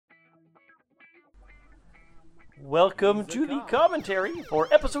Welcome to the commentary for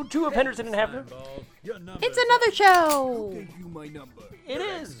episode 2 of Henderson and Hefner. It's another show. It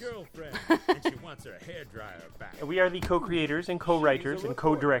is. Girlfriend, and she wants her hairdryer back. We are the co-creators and co-writers and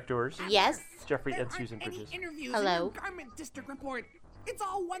co-directors. Yes. Jeffrey and Susan Bridges. Interviews Hello. in your garment district report. It's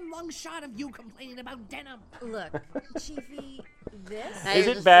all one long shot of you complaining about denim. Look, Chiefy, this Is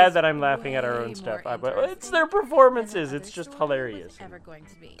it bad that I'm laughing at our own stuff? But it's their performances. It's just hilarious. ever going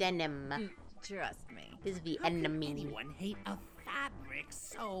to be. Denim Trust me. is the How can enemy. anyone hate a fabric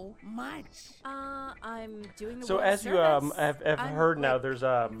so much? I'm doing the So world as you service. have I'm heard now, like there's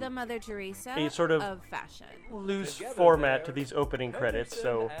the Mother Teresa a sort of fashion. loose format to these opening credits.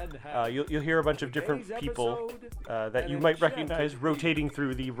 So you'll hear a bunch of different people that you might recognize rotating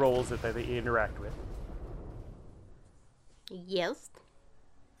through the roles that they interact with. Yes.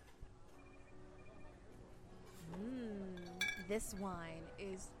 This wine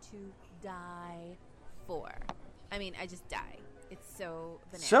is to die for. I mean, I just die. It's so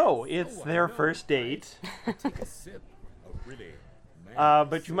bananas. So it's their first date. Take a sip of really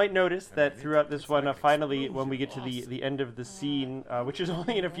But you might notice that throughout this one, finally, when we get to the end of the scene, which is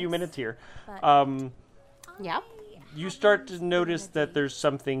only in a few minutes here, Yep. you start to notice that there's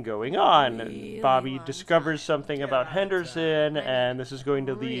something going on. Bobby discovers something about Henderson, and this is going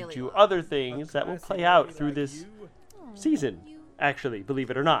to lead to other things that will play out through this season, actually, believe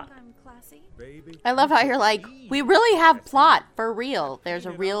it or not. I'm classy. baby. I love how you're like, we really have plot for real. There's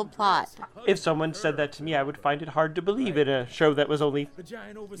a real plot. If someone said that to me, I would find it hard to believe in a show that was only, The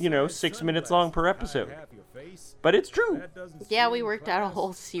giant you know, oversized 6 minutes long per episode. half your face. But it's true. That doesn't Yeah, seem we worked out a class. whole I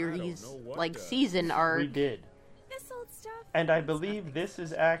don't series, know what like does. season We arc. did. This old stuff. And I believe this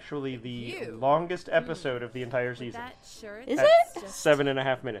is actually the You. longest episode of the entire With season. that shirt. Is At it? Just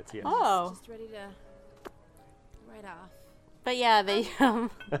 7.5 minutes, yeah. Oh. Just ready to write off. But yeah, they I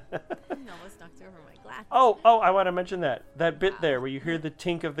almost knocked over my glass. Oh, I want to mention that bit there where you hear the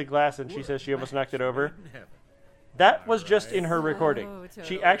tink of the glass and she says she almost knocked it over. That was just in her recording. So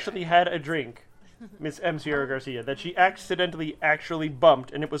She totally actually had a drink, Miss M. Sierra Garcia, that she accidentally actually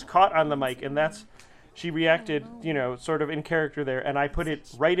bumped, and it was caught on the mic, and that's she reacted, you know, sort of in character there, and I put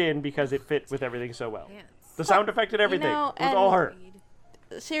it right in because it fit with everything so well. Pants. The sound effect and everything. know, It was all her.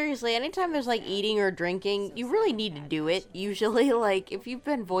 seriously, anytime there's like eating or drinking, you really need to do it. Usually, like if you've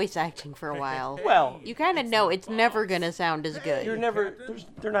been voice acting for a while, Well, you kind of know it's never gonna sound as good. you're never.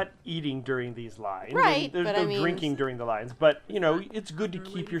 They're not eating during these lines. Right, and there's but no I mean- drinking during the lines. But you know, it's good to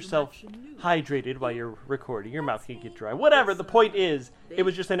keep yourself hydrated while you're recording. Your mouth can get dry. Whatever. The point is, it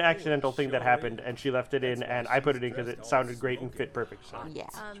was just an accidental thing that happened, and she left it in, and I put it in because it sounded great and fit perfect. So. Yeah.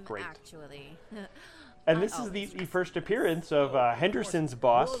 great. Actually, And this is the first appearance of Henderson's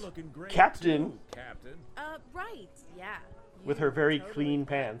boss, You're looking great Captain, too, Captain. right, yeah. with her very clean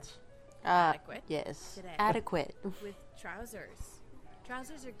pants. Adequate Yes, today. adequate. With trousers.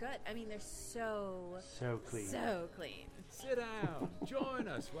 Trousers are good. I mean, they're so Clean. so clean. Sit down. Join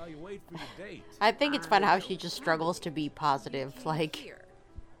us while you wait for your date. I think it's fun how she just struggles to be positive. Like, Here.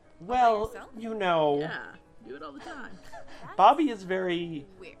 Well, yourself? you know, Do it all the time. Bobby is very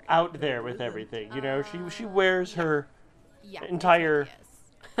Weird. out there with everything. You know, she wears her Yeah. entire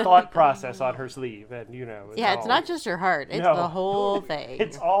Yes. thought process on her sleeve, and you know, yeah, it's all- not just her heart; it's No. the whole thing.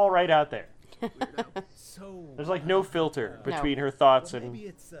 It's all right out there. So There's like no filter between her thoughts and. maybe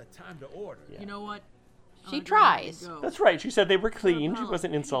it's time to order. Yeah. You know what? She I'm gonna go ahead and tries. go. That's right. She said they were clean. She Pile of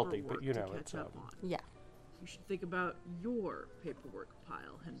wasn't insulting, paperwork but you to know, catch it's up on. Yeah. You should think about your paperwork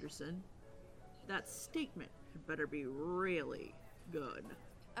pile, Henderson. That statement had better be really good.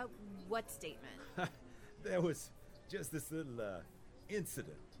 What statement? There was just this little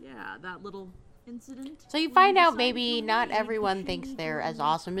incident. Yeah, that little incident. So you find out maybe not everyone thinks they're as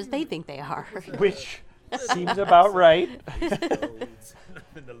awesome as they think they are. which seems about right. Roads,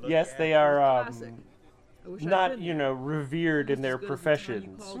 nothing to look Yes, at. they are Classic. I wish I'd not, been you there. know, revered in Just their as good as the time you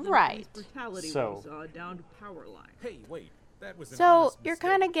professions. called in Right. police brutality So- was, down to power line. Hey, wait. That was an So honest you're mistake.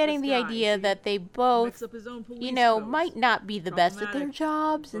 kind of getting This the guy, idea see, that they Makes both, up his own police you know, codes. might not be the best at their Problematic,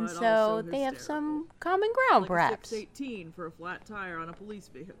 jobs, and but so also they have some hysterical. common ground, Like perhaps. a 618 for a flat tire on a police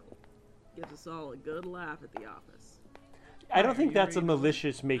vehicle. Gives us all a good laugh at the office. I don't think You that's a ready?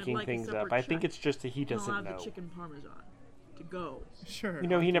 malicious making like a things up. separate I think check. it's just that he And I'll doesn't have know. the chicken parmesan to go. Sure. You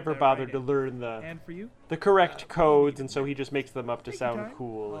know, I'll he keep never that bothered right to in. learn the And for you? correct codes, and so he just makes them up to Take your sound time.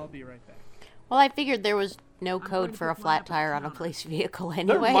 cool. I'll be right back. Well, I figured there was no going code to for a put mine flat up tire on on a the police vehicle There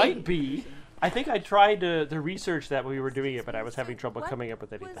anyway. might be. I think I tried to research that when we were doing it, but I was having trouble What coming up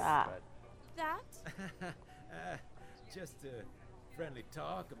with anything. Ah. But That? Just a friendly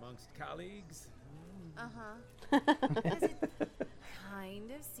talk amongst colleagues. Because it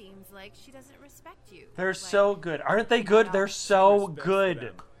kind of seems like she doesn't respect you. They're Like, so good. Aren't they good? They're so Respect for good.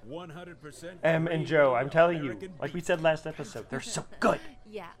 them. 100%. Em and Joe, I'm telling you, American like we beef. said last episode, they're so good.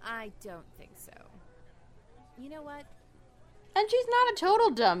 Yeah, I don't think so. You know what? And she's not a total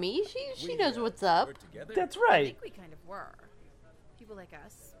dummy. She knows what's up. We're together. That's I right. think we kind of were. People like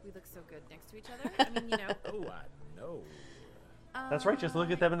us, we look so good next to each other. I mean, you know. Oh, I know. That's right. Just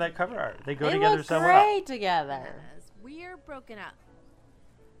look at them in that cover art. They go They together look so well. great together. Yes, we're broken up.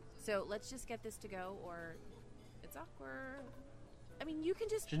 So let's just get this to go, or it's awkward. I mean, you can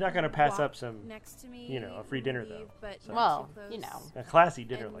just. She's not gonna pass walk up some, next to me, you know, a free dinner, leave, though, But so. not Well, too you close, know. A classy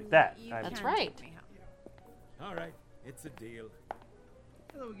dinner and like that. you I'm- That's can right. take me home. All right, it's a deal.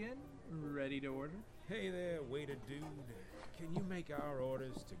 Hello again. Ready to order? Hey there, waiter dude. Can you make our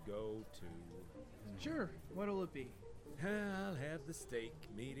orders to go to? Sure. What'll it be? I'll have the steak,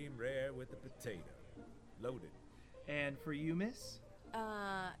 medium rare with the potato, loaded. And for you, miss?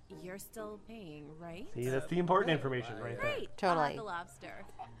 You're still paying, right? See, that's the important information right there. Great. Totally. The lobster.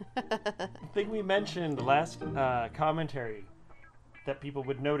 The thing we mentioned last commentary that people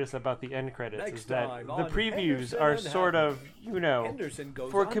would notice about the end credits Next is that time the on previews Henderson are and sort of, you know, Henderson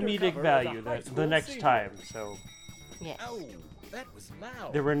goes for comedic undercover as a value high the school next senior. time. So Yes. Oh, that was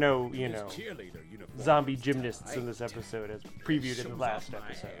loud. there were no, you His know, cheerleader uniform zombie was gymnasts in tight. this episode as previewed in the Shows last off my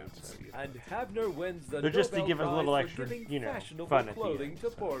episode. abs. So, you know. And Havner wins the They're just to Nobel give us a little Prize extra, for giving you know, fashionable fun at the clothing end, to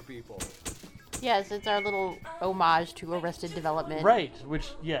so. poor people. Yes, it's our little homage to Arrested Development. Right,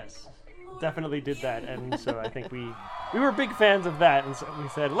 which yes, definitely did that, and so I think we were big fans of that, and so we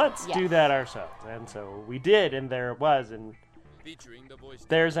said let's do Yes. that ourselves, and so we did, and there it was, and Featuring the voice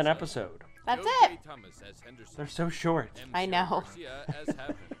there's an talents of episode. That's Joe it. J. Thomas as Henderson, They're so short. M. I Sharon know. Garcia as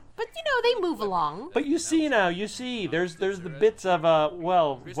Havner. But you know, they move along. But you see now, there's the bits of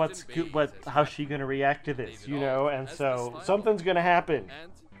well, how's she gonna react to this, you know, and so something's gonna happen.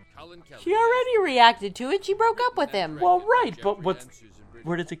 And Colin Kelly She already reacted to it. She broke up with him. Well, right, but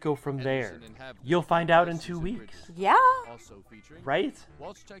where does it go from there? Henderson and Havner You'll find out in by 2 Susan weeks, Bridges. Yeah. Also featuring right?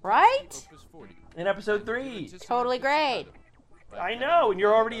 Waltz Tchaikovsky, Right? Opus 40. In episode 3. Totally great. I know, and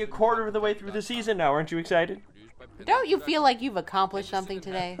you're already a quarter of the way through the season now. Aren't you excited? Don't you feel like you've accomplished something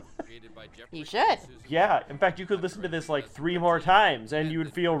today? You should. Yeah. In fact, you could listen to this like 3 more times, and you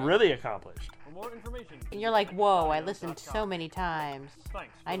would feel really accomplished. For more information. And you're like, whoa, I listened so many times.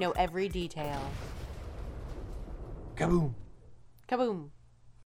 Thanks. I know every detail. Kaboom. Kaboom.